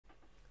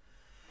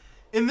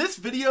In this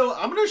video,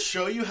 I'm going to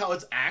show you how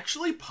it's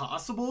actually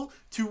possible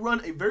to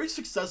run a very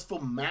successful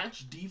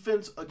match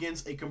defense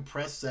against a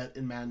compressed set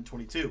in Madden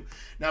 22.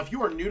 Now, if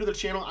you are new to the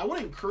channel, I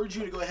want to encourage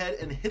you to go ahead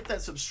and hit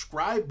that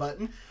subscribe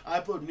button. I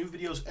upload new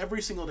videos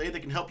every single day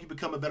that can help you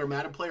become a better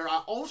Madden player. I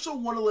also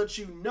want to let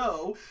you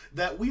know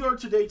that we are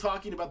today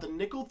talking about the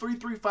nickel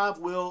 335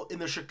 will in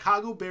the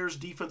Chicago Bears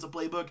defensive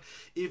playbook.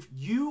 If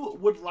you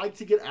would like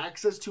to get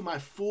access to my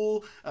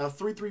full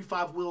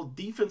 335 will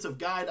defensive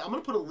guide, I'm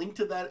going to put a link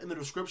to that in the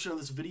description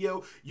of this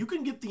video. You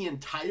can get the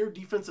entire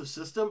defensive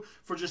system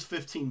for just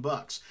 15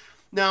 bucks.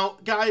 Now,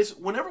 guys,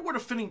 whenever we're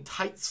defending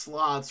tight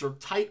slots or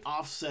tight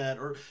offset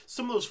or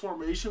some of those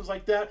formations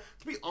like that,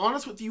 to be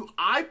honest with you,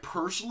 I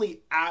personally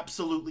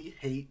absolutely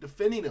hate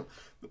defending them.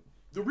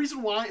 The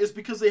reason why is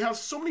because they have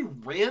so many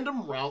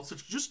random routes that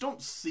you just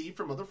don't see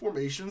from other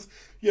formations.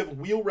 You have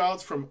wheel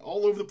routes from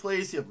all over the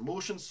place. You have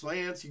motion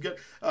slants. You get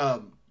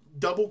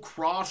double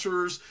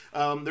crossers.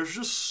 There's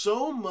just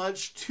so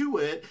much to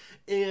it,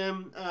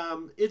 and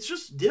it's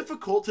just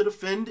difficult to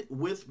defend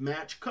with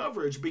match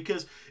coverage,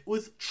 because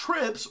with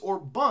trips or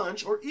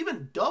bunch or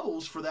even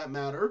doubles for that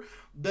matter,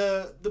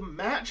 the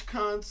match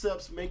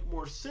concepts make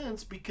more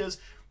sense because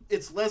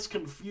it's less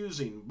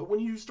confusing. But when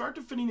you start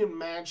defending in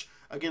match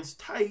against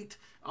tight,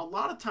 a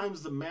lot of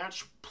times the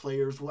match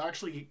players will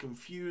actually get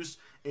confused,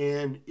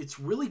 and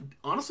it's really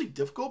honestly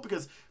difficult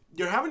because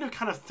you're having to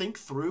kind of think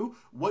through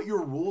what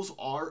your rules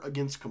are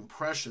against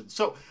compression.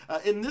 So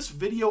in this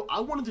video, I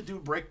wanted to do a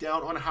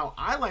breakdown on how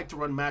I like to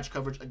run match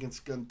coverage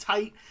against gun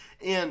tight,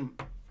 and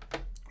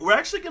we're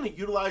actually going to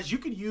utilize, you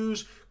could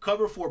use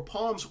cover 4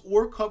 palms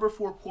or cover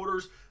 4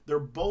 quarters. They're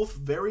both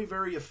very,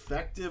 very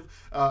effective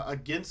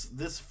against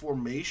this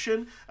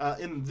formation.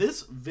 In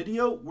this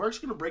video, we're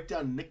actually going to break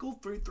down nickel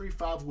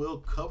 335 will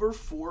cover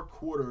 4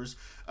 quarters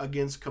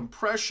against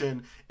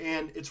compression,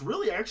 and it's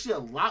really actually a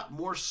lot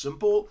more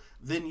simple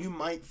than you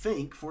might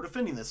think for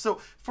defending this.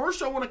 So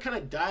first, I want to kind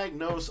of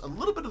diagnose a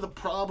little bit of the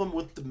problem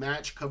with the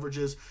match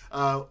coverages.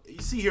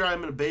 You see here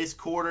I'm in a base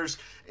quarters,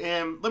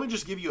 and let me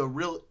just give you a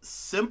real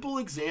simple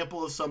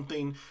example of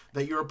something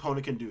that your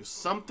opponent can do.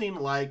 Something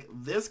like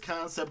this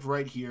concept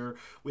right here.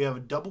 We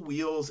have double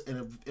wheels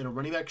and a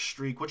running back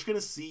streak. What you're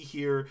going to see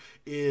here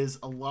is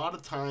a lot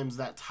of times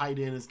that tight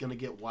end is going to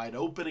get wide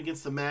open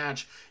against the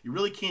match. You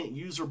really can't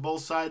use her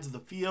both sides of the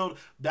field.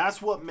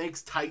 That's what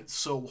makes tight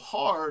so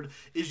hard,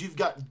 is you've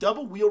got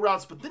double wheel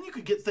routes, but then you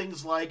could get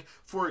things like,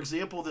 for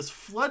example, this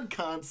flood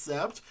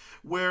concept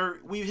where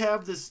we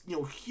have this,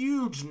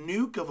 huge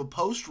nuke of a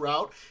post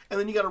route, and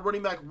then you got a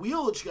running back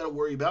wheel that you got to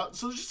worry about.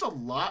 So there's just a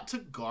lot to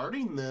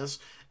guarding this.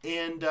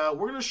 And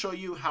we're going to show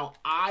you how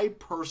I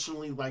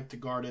personally like to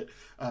guard it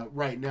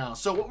right now.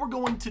 So what we're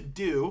going to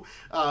do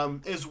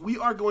is we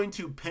are going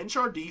to pinch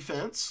our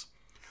defense.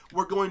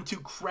 We're going to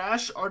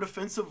crash our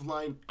defensive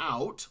line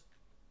out.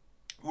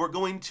 We're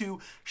going to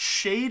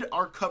shade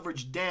our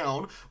coverage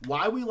down.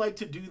 Why we like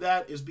to do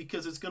that is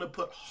because it's going to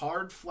put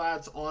hard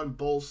flats on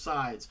both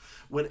sides.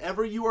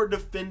 Whenever you are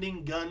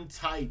defending gun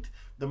tight,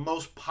 the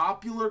most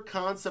popular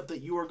concept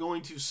that you are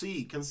going to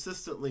see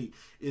consistently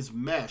is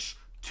mesh.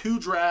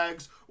 2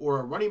 drags, or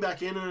a running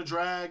back in a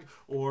drag,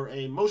 or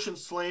a motion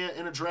slant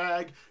in a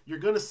drag. You're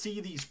going to see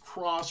these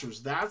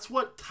crossers. That's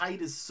what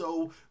tight is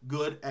so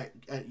good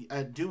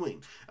at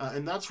doing.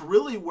 And that's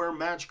really where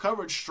match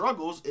coverage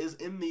struggles, is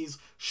in these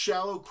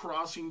shallow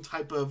crossing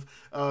type of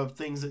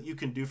things that you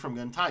can do from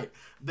gun tight.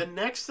 The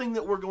next thing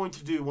that we're going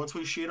to do once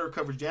we shade our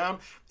coverage down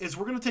is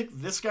we're going to take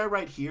this guy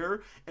right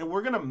here, and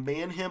we're going to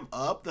man him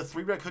up, the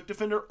 3-rec hook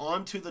defender,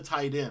 onto the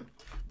tight end.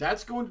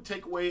 That's going to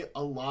take away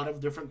a lot of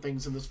different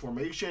things in this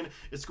formation.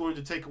 It's going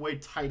to take away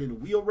tight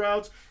end wheel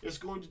routes. It's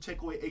going to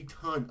take away a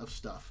ton of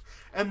stuff.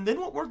 And then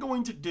what we're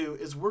going to do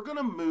is we're going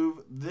to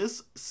move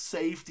this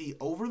safety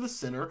over the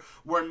center.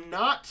 We're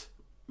not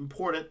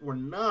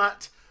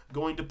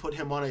going to put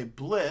him on a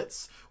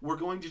blitz. We're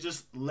going to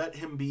just let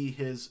him be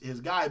his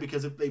guy,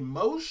 because if they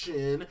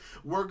motion,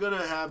 we're going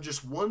to have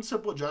just one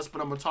simple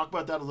adjustment. I'm going to talk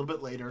about that a little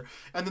bit later.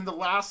 And then the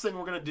last thing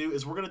we're going to do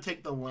is we're going to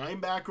take the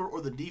linebacker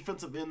or the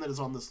defensive end that is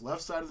on this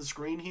left side of the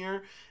screen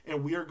here,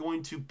 and we are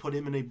going to put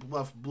him in a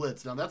bluff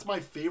blitz. Now, that's my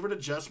favorite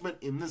adjustment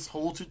in this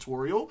whole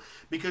tutorial,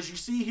 because you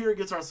see here it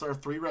gets our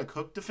 3-rec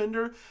hook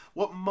defender.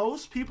 What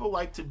most people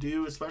like to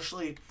do,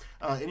 especially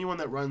anyone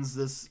that runs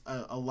this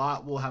a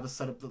lot, will have a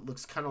setup that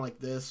looks kind of like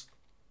this.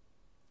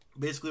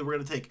 Basically, we're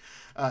going to take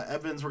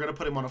Evans, we're going to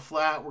put him on a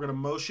flat, we're going to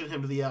motion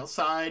him to the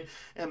outside,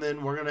 and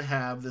then we're going to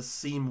have this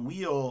seam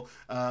wheel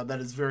that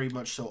is very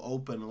much so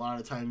open. A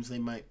lot of times they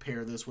might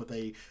pair this with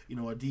a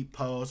deep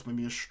post,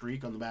 maybe a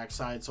streak on the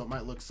backside, so it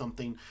might look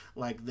something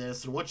like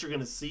this. And what you're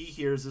going to see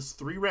here is this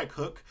 3-rec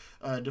hook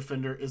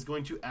defender is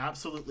going to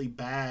absolutely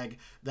bag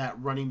that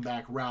running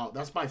back route.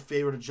 That's my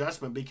favorite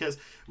adjustment, because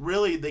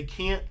really they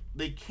can't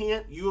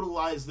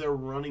utilize their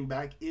running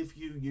back if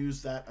you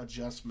use that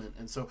adjustment.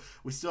 And so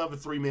we still have a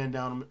 3-man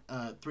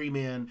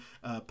three-man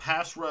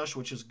pass rush,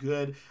 which is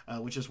good,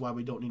 which is why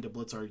we don't need to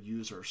blitz our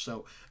user.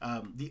 So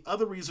the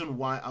other reason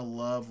why I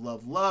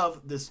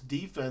love this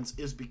defense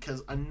is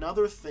because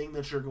another thing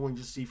that you're going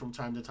to see from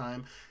time to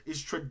time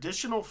is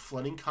traditional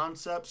flooding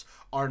concepts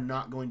are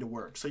not going to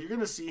work. So you're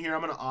going to see here,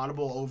 I'm going to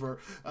audible over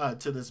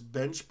to this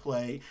bench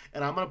play,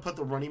 and I'm going to put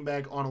the running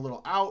back on a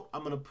little out.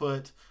 I'm going to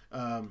put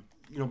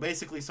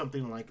basically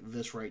something like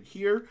this right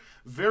here.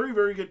 Very,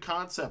 very good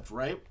concept,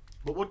 right?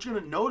 But what you're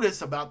going to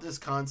notice about this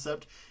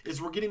concept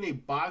is we're getting a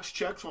box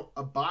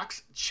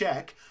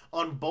check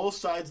on both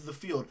sides of the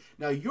field.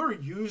 Now, your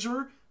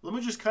user, let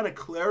me just kind of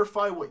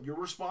clarify what your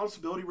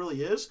responsibility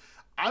really is.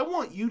 I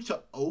want you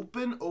to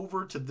open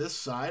over to this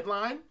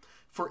sideline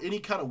for any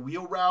kind of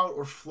wheel route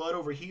or flood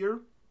over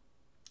here.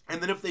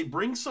 And then if they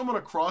bring someone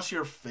across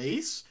your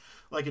face,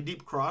 like a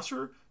deep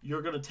crosser,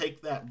 you're going to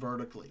take that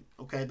vertically.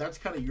 Okay, that's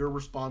kind of your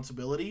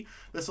responsibility.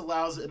 This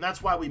allows, and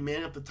that's why we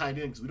man up the tight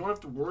end, because we don't have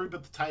to worry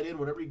about the tight end.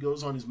 Whatever he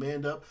goes on, he's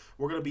manned up.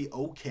 We're going to be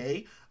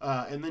okay.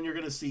 And then you're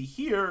going to see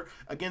here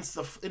against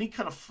any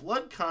kind of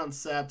flood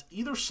concept,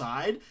 either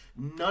side,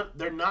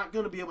 they're not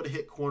going to be able to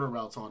hit corner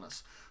routes on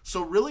us.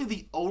 So really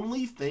the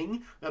only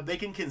thing that they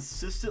can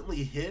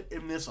consistently hit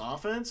in this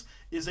offense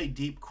is a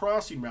deep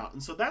crossing route.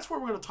 And so that's where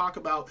we're going to talk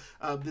about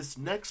this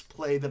next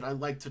play that I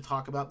like to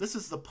talk about. This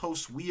is the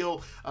post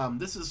wheel.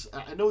 This is,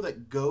 I know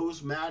that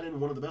Goes Madden,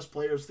 one of the best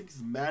players. I think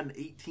he's Madden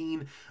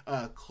 18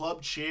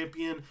 club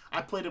champion.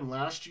 I played him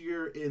last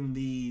year in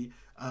the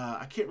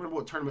I can't remember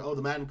what tournament. Oh,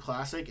 the Madden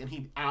Classic, and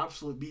he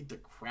absolutely beat the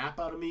crap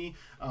out of me.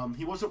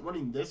 He wasn't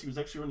running this. He was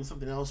actually running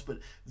something else. But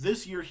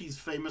this year, he's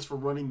famous for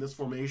running this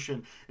formation,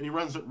 and he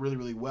runs it really,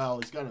 really well.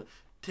 He's got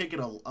taken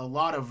a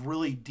lot of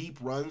really deep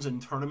runs in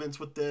tournaments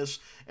with this.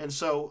 And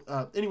so,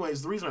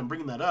 anyways, the reason I'm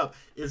bringing that up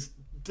is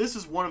this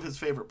is one of his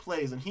favorite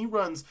plays, and he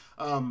runs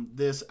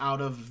this out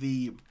of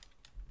the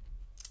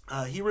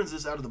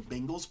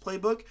Bengals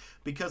playbook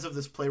because of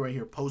this play right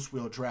here, post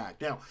wheel drag.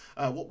 Now,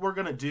 what we're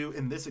going to do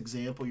in this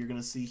example, you're going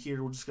to see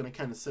here, we're just going to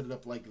kind of set it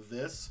up like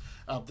this.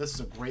 This is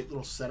a great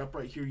little setup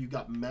right here. You've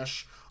got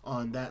mesh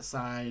on that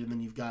side, and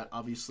then you've got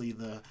obviously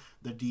the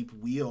deep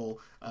wheel.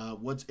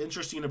 What's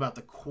interesting about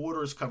the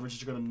quarters coverage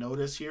that you're going to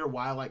notice here,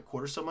 why I like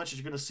quarters so much, is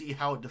you're going to see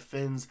how it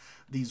defends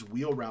these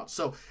wheel routes.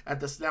 So at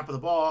the snap of the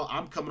ball,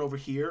 I'm coming over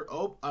here.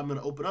 Oh, I'm going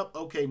to open up.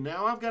 Okay,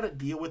 now I've got to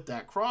deal with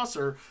that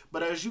crosser.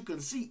 But as you can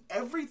see,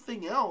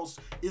 everything else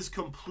is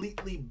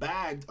completely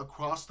bagged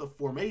across the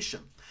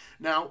formation.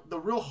 Now, the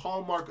real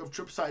hallmark of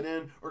trip side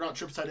end, or not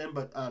trip side end,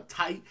 but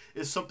tight,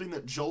 is something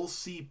that Joel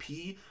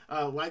CP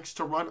likes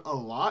to run a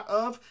lot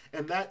of,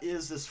 and that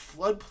is this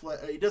flood play.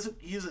 He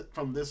doesn't use it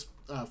from this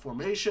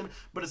formation,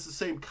 but it's the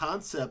same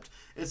concept.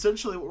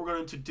 Essentially, what we're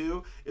going to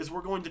do is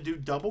we're going to do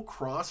double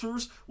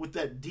crossers with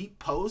that deep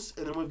post,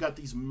 and then we've got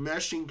these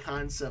meshing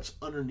concepts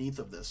underneath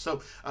of this.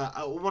 So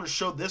I want to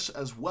show this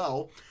as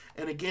well.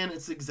 And again,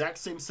 it's the exact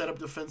same setup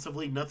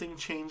defensively. Nothing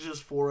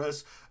changes for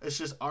us. It's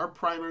just our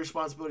primary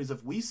responsibility is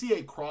if we see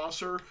a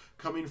crosser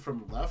coming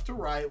from left to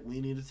right,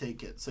 we need to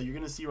take it. So you're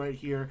going to see right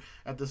here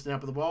at the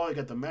snap of the ball, you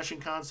got the meshing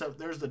concept.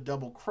 There's the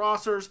double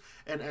crossers.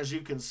 And as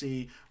you can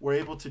see, we're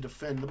able to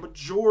defend the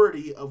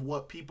majority of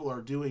what people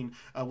are doing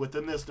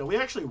within this. Now, we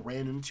actually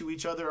ran into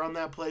each other on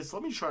that play. So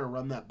let me try to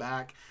run that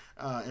back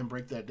and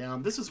break that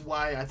down. This is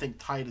why I think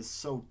tight is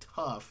so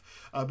tough,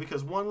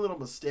 because one little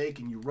mistake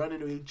and you run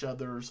into each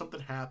other or something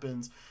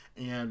happens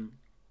and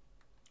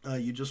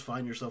you just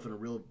find yourself in a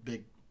real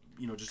big,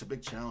 just a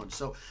big challenge.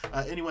 So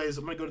anyways,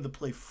 I'm going to go to the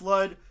play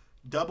flood,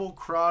 double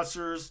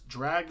crossers,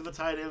 drag the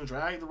tight end,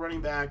 drag the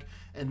running back,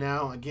 and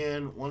now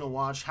again want to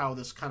watch how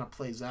this kind of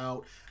plays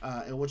out.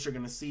 And what you're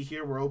going to see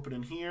here, we're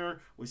opening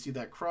here, we see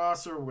that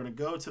crosser, we're going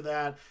to go to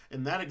that.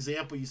 In that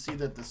example, you see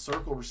that the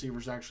circle receiver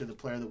is actually the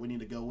player that we need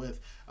to go with.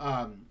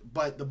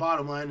 But the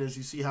bottom line is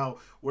you see how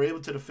we're able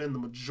to defend the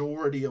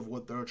majority of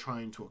what they're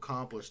trying to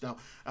accomplish. Now,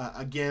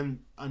 again,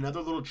 another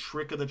little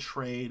trick of the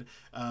trade,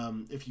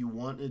 if you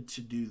wanted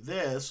to do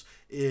this,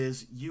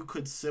 is you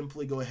could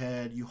simply go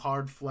ahead, you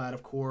hard flat,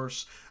 of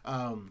course,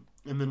 and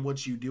then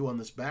what you do on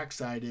this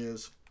backside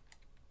is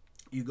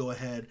you go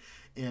ahead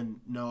and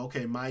know,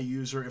 okay, my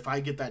user, if I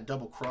get that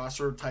double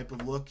crosser type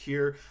of look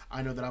here,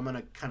 I know that I'm going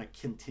to kind of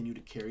continue to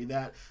carry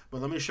that.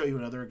 But let me show you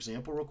another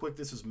example real quick.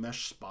 This is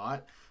mesh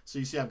spot. So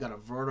you see I've got a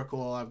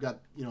vertical, I've got,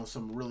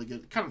 some really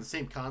good, kind of the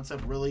same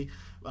concept really.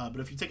 But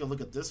if you take a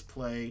look at this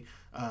play,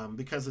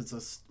 because it's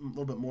a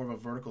little bit more of a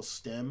vertical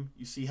stem,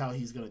 you see how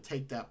he's going to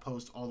take that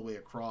post all the way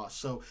across.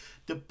 So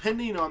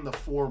depending on the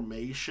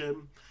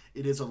formation,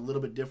 it is a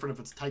little bit different if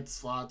it's tight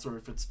slots or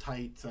if it's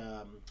tight,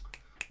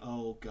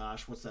 oh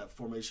gosh, what's that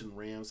formation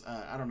Rams?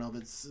 I don't know.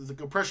 That's the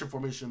compression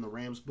formation in the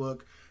Rams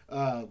book.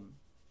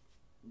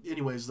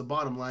 Anyways, the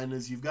bottom line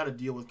is you've got to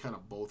deal with kind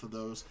of both of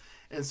those.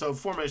 And so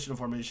formation to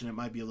formation, it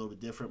might be a little bit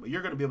different, but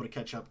you're going to be able to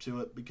catch up to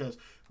it because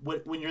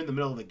when you're in the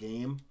middle of the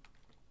game,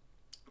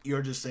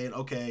 you're just saying,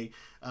 okay,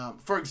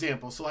 for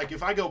example, so like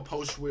if I go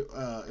post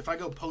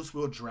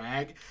wheel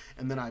drag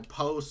and then I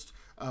post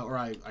or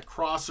I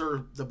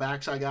crosser the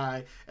backside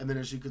guy, and then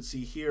as you can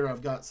see here,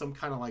 I've got some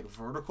kind of like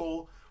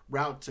vertical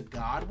route to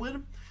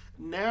Godwin.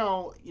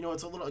 Now, you know,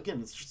 it's a little,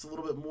 again, it's just a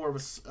little bit more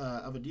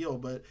of a deal,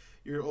 but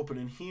you're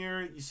opening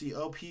here, you see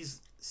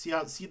OP's, see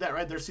that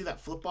right there, see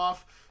that flip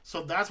off?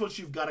 So that's what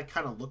you've got to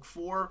kind of look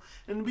for.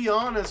 And to be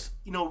honest,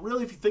 you know,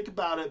 really, if you think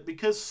about it,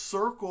 because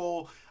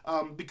circle,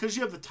 because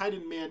you have the tight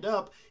end manned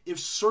up, if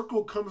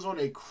circle comes on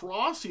a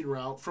crossing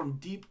route from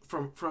deep,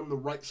 from the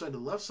right side to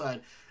the left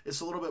side,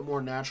 it's a little bit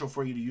more natural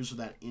for you to use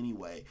that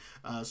anyway.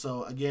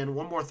 So again,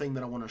 one more thing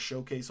that I want to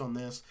showcase on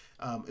this,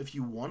 if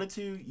you wanted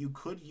to, you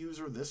could use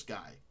this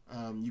guy.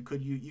 You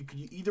could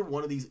either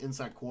one of these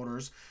inside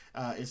quarters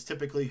is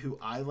typically who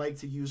I like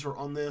to use her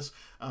on this.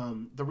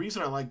 The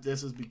reason I like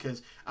this is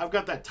because I've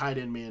got that tight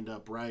end manned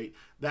up, right?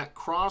 That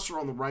crosser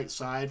on the right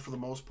side, for the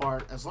most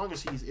part, as long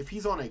as if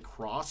he's on a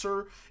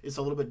crosser, it's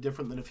a little bit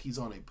different than if he's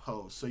on a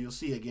post. So you'll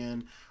see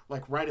again,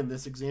 like right in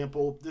this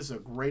example, this is a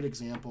great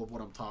example of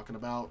what I'm talking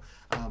about.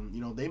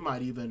 You know, they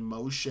might even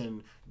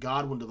motion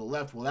Godwin to the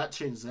left. Well, that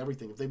changes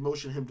everything. If they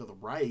motion him to the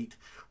right,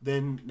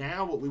 then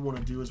now what we want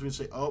to do is we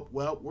say, oh,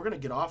 well, we're going to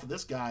get off of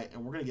this guy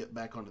and we're going to get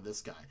back onto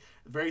this guy.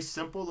 Very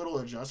simple little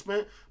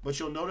adjustment, but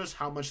you'll notice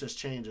how much this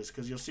changes,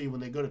 because you'll see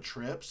when they go to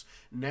trips,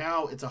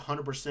 now it's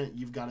 100%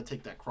 you've got to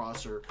take that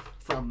crosser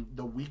from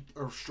the weak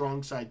or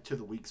strong side to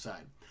the weak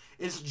side.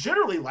 It's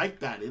generally like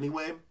that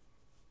anyway.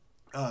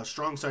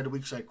 Strong side to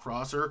weak side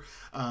crosser.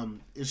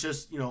 It's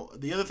just, you know,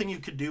 the other thing you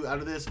could do out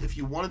of this, if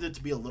you wanted it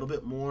to be a little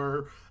bit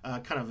more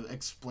kind of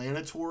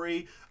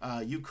explanatory,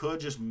 you could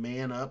just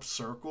man up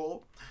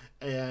circle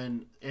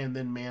and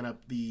then man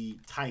up the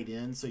tight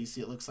end. So you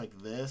see it looks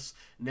like this.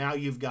 Now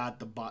you've got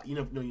the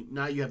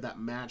now you have that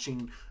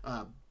matching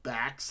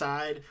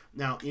backside.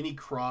 Now any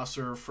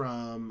crosser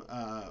from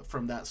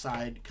that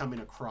side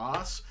coming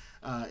across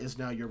is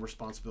now your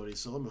responsibility.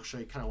 So let me show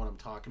you kind of what I'm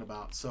talking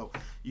about. So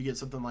you get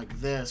something like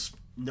this.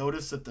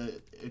 Notice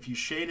that if you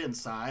shade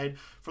inside,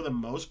 for the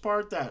most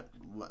part, that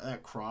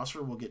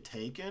crosser will get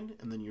taken,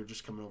 and then you're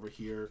just coming over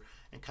here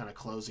and kind of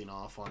closing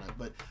off on it.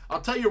 But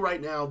I'll tell you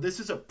right now, this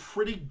is a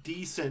pretty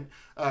decent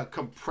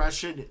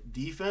compression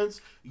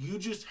defense. You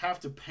just have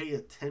to pay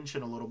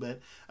attention a little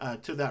bit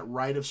to that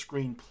right of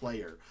screen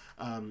player.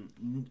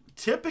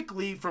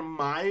 Typically from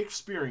my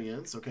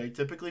experience,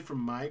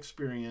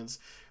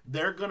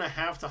 they're going to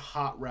have to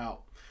hot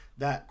route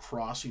that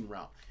crossing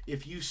route.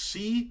 If you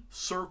see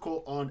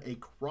circle on a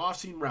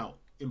crossing route,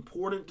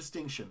 important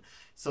distinction.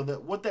 So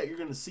that what you're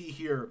going to see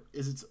here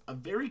is it's a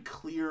very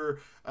clear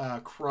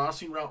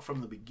crossing route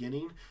from the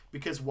beginning,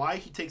 because why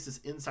he takes this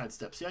inside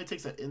step. See how he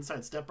takes that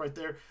inside step right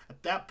there?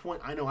 At that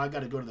point, I know I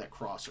got to go to that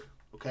crosser,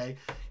 okay?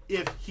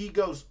 If he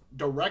goes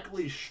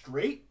directly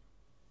straight,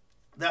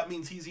 that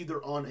means he's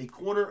either on a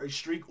corner, a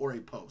streak, or a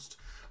post.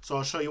 So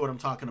I'll show you what I'm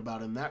talking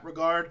about in that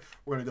regard.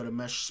 We're going to go to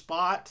mesh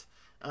spot.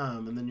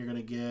 And then you're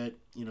going to get,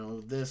 you know,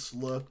 this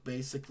look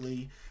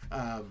basically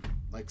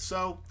like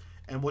so.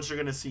 And what you're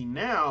going to see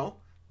now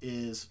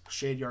is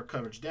shade yard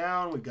coverage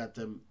down. We've got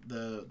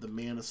the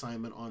man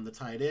assignment on the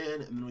tight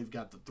end, and then we've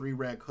got the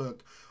 3-reg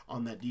hook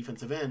on that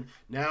defensive end.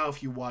 Now,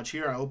 if you watch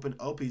here, I open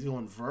he's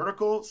going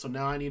vertical. So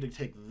now I need to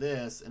take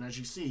this, and as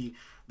you see,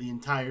 the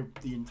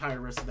entire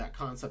rest of that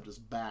concept is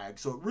bagged.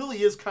 So it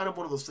really is kind of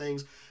one of those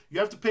things. You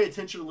have to pay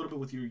attention a little bit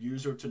with your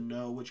user to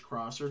know which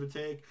crosser to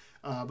take.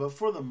 But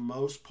for the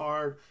most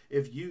part,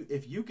 if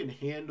you can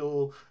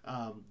handle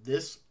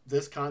this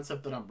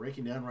concept that I'm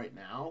breaking down right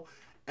now,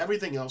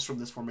 everything else from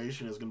this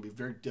formation is going to be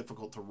very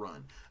difficult to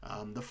run.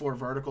 The 4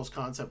 verticals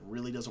concept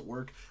really doesn't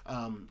work.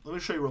 Let me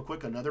show you real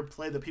quick another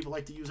play that people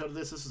like to use out of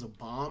this. This is a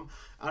bomb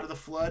out of the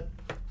flood.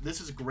 This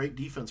is a great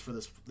defense for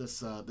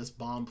this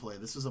bomb play.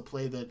 This is a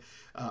play that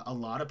a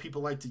lot of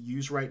people like to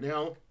use right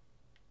now.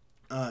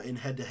 In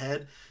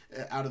head-to-head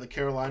out of the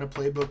Carolina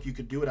playbook. You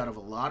could do it out of a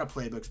lot of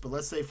playbooks, but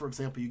let's say, for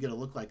example, you get a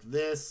look like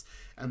this,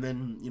 and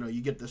then, you know, you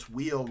get this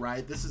wheel,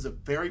 right? This is a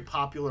very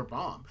popular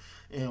bomb,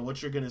 and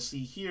what you're going to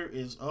see here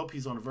is, oh,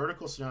 he's on a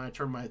vertical, so now I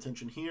turn my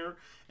attention here,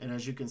 and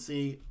as you can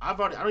see, I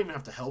don't even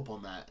have to help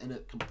on that, and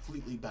it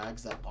completely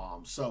bags that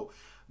bomb. So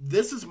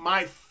this is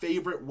my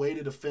favorite way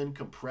to defend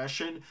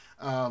compression.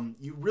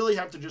 You really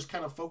have to just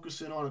kind of focus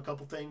in on a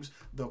couple things.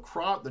 The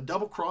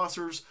double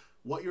crossers,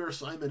 what your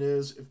assignment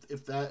is,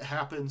 if that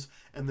happens,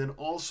 and then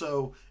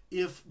also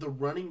if the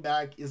running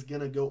back is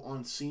going to go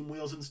on seam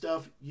wheels and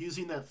stuff,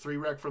 using that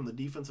 3-rec from the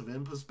defensive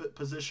end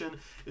position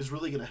is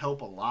really going to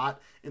help a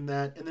lot in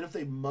that. And then if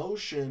they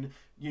motion,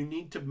 you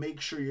need to make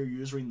sure you're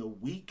using the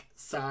weak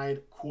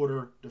side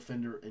quarter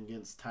defender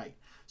against tight.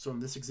 So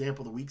in this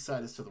example, the weak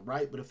side is to the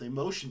right, but if they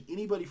motion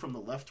anybody from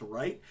the left to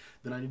right,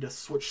 then I need to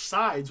switch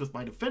sides with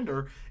my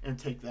defender and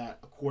take that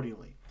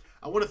accordingly.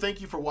 I want to thank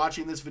you for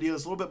watching this video.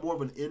 It's a little bit more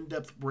of an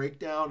in-depth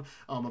breakdown.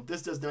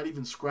 This does not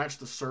even scratch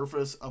the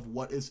surface of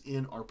what is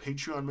in our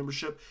Patreon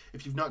membership.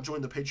 If you've not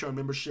joined the Patreon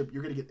membership,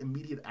 you're going to get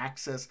immediate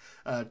access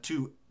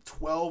to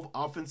 12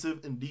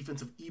 offensive and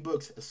defensive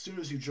ebooks as soon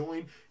as you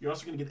join. You're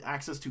also going to get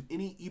access to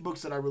any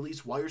ebooks that I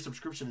release while your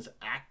subscription is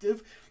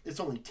active. It's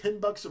only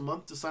 $10 a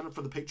month to sign up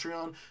for the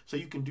Patreon, so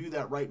you can do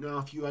that right now.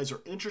 If you guys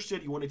are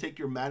interested, you want to take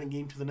your Madden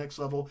game to the next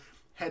level,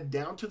 head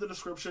down to the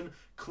description,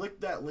 click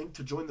that link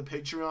to join the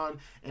Patreon,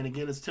 and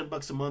again, it's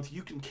 $10 a month.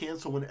 You can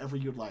cancel whenever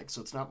you'd like,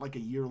 so it's not like a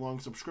year-long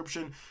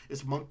subscription.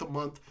 It's month to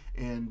month,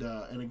 and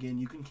again,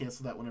 you can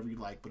cancel that whenever you'd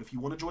like. But if you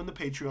want to join the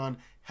Patreon,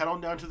 head on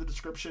down to the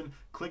description,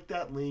 click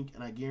that link,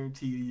 and I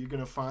guarantee you, you're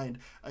going to find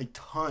a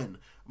ton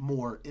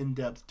more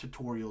in-depth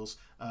tutorials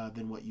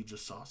than what you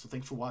just saw. So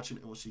thanks for watching,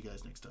 and we'll see you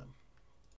guys next time.